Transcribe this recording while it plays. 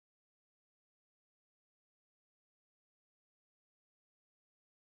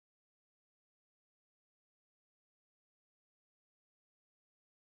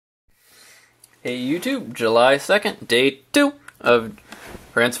Hey YouTube, July 2nd, day 2 of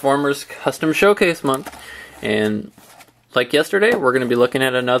Transformers Custom Showcase Month. And like yesterday, we're going to be looking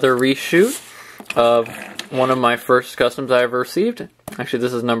at another reshoot of one of my first customs I ever received. Actually,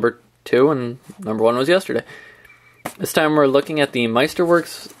 this is number 2 and number 1 was yesterday. This time we're looking at the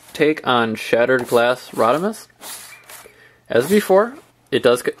Meisterworks take on Shattered Glass Rodimus. As before, it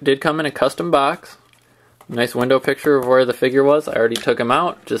did come in a custom box. Nice window picture of where the figure was. I already took him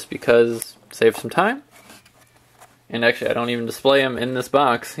out just because save some time. And actually, I don't even display him in this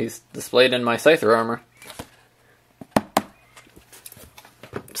box. He's displayed in my Scyther armor.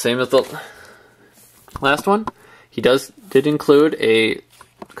 Same as the last one. He did include a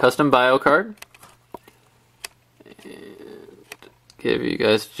custom bio card. And give you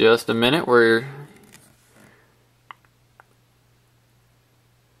guys just a minute where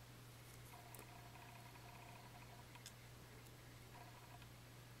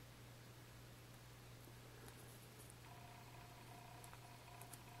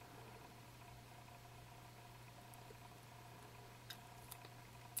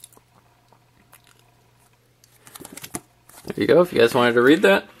there you go, if you guys wanted to read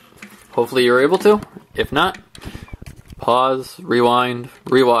that. Hopefully you were able to. If not, pause, rewind,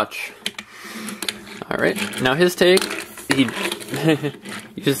 rewatch. Alright, now his take, he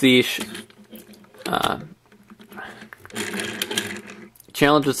used the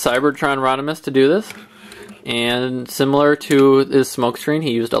challenge with Cybertron Rodimus to do this. And similar to his smokescreen,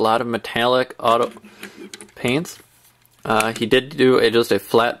 he used a lot of metallic auto paints. He did do just a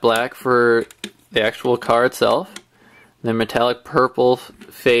flat black for the actual car itself. Then metallic purple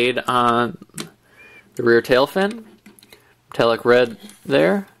fade on the rear tail fin, metallic red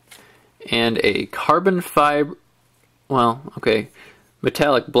there, and a carbon fiber,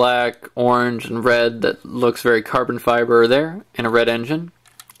 metallic black, orange, and red that looks very carbon fiber there, and a red engine.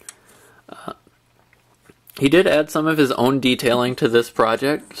 He did add some of his own detailing to this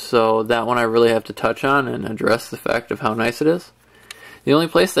project, so that one I really have to touch on and address the fact of how nice it is. The only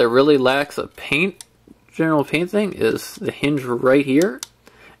place that really lacks a general paint thing is the hinge right here,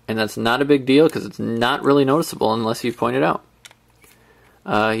 and that's not a big deal because it's not really noticeable unless you point it out.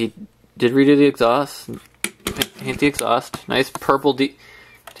 He did redo the exhaust, paint the exhaust, nice purple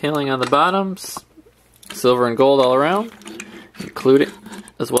detailing on the bottoms, silver and gold all around, including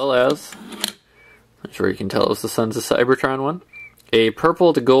as well as, I'm sure you can tell it was the Sons of Cybertron one, a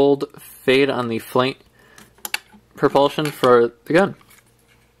purple to gold fade on the flank propulsion for the gun.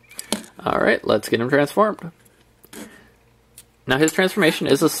 Alright, let's get him transformed. Now his transformation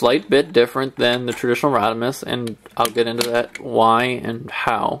is a slight bit different than the traditional Rodimus, and I'll get into that why and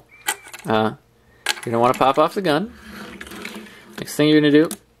how. You're going to want to pop off the gun. Next thing you're going to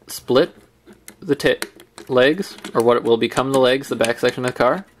do, split the legs, or what will become the legs, the back section of the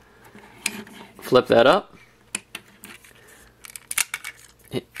car. Flip that up.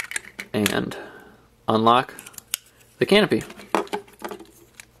 And unlock the canopy.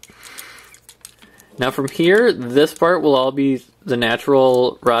 Now from here, this part will all be the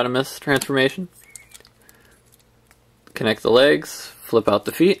natural Rodimus transformation. Connect the legs, flip out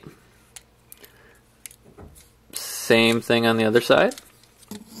the feet. Same thing on the other side.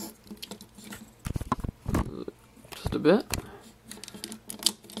 Just a bit.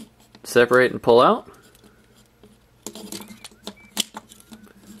 Separate and pull out.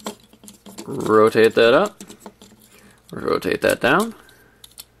 Rotate that up. Rotate that down.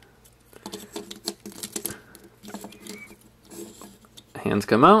 Hands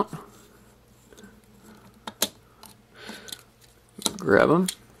come out. Grab them.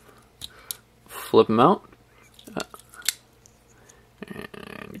 Flip them out. And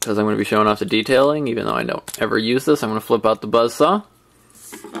because I'm going to be showing off the detailing, even though I don't ever use this, I'm going to flip out the buzzsaw.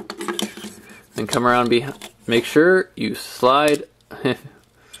 Then come around make sure you slide.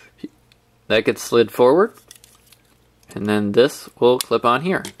 That gets slid forward. And then this will clip on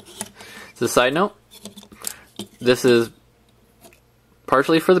here. As a side note, this is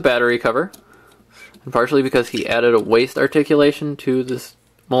partially for the battery cover, and partially because he added a waist articulation to this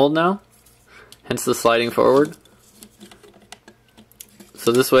mold now, hence the sliding forward.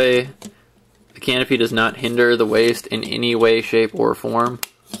 So this way, the canopy does not hinder the waist in any way, shape, or form.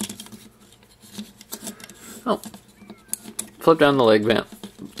 Oh, flip down the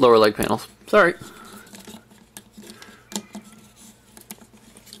lower leg panels. Sorry.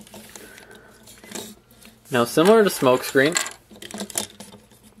 Now, similar to Smokescreen,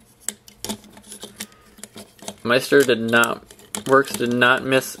 Meister did not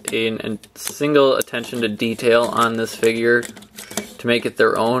miss a single attention to detail on this figure to make it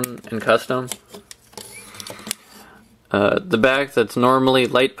their own and custom. The back that's normally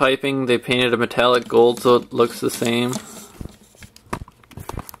light piping, they painted a metallic gold so it looks the same.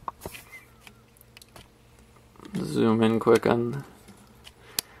 Zoom in quick on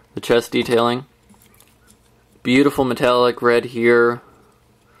the chest detailing. Beautiful metallic red here.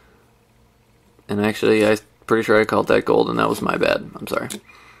 And actually, I'm pretty sure I called that gold and that was my bad. I'm sorry.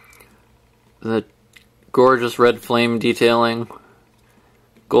 The gorgeous red flame detailing.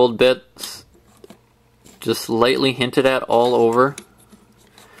 Gold bits. Just lightly hinted at all over.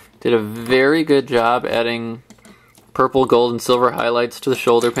 Did a very good job adding purple, gold, and silver highlights to the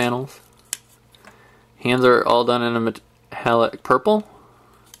shoulder panels. Hands are all done in a metallic purple.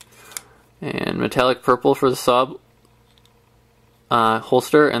 And metallic purple for the saw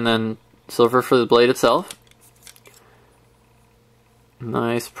holster, and then silver for the blade itself.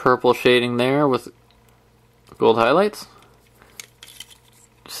 Nice purple shading there with gold highlights.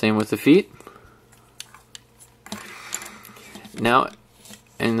 Same with the feet. Now,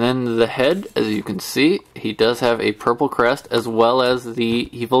 and then the head, as you can see, he does have a purple crest as well as the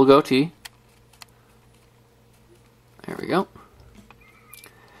evil goatee. There we go.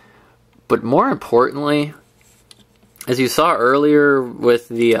 But more importantly, as you saw earlier with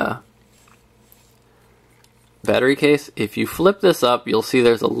the battery case, if you flip this up, you'll see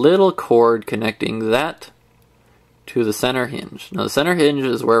there's a little cord connecting that to the center hinge. Now the center hinge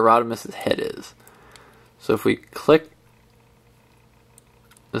is where Rodimus' head is. So if we click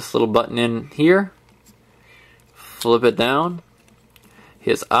this little button in here, flip it down,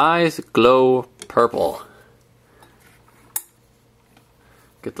 his eyes glow purple.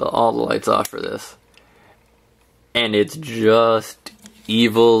 Get all the lights off for this. And it's just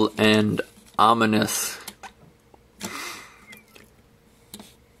evil and ominous.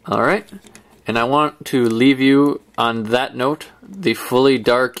 Alright, and I want to leave you on that note, the fully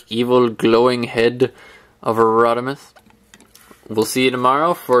dark, evil, glowing head of a Rodimus. We'll see you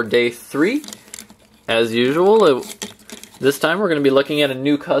tomorrow for day 3. As usual, this time we're going to be looking at a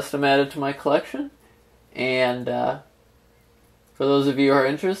new custom added to my collection. And for those of you who are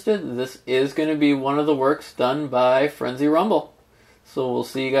interested, this is going to be one of the works done by Frenzy Rumble. So we'll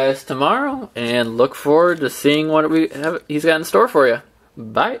see you guys tomorrow, and look forward to seeing what he's got in store for you.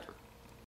 Bye.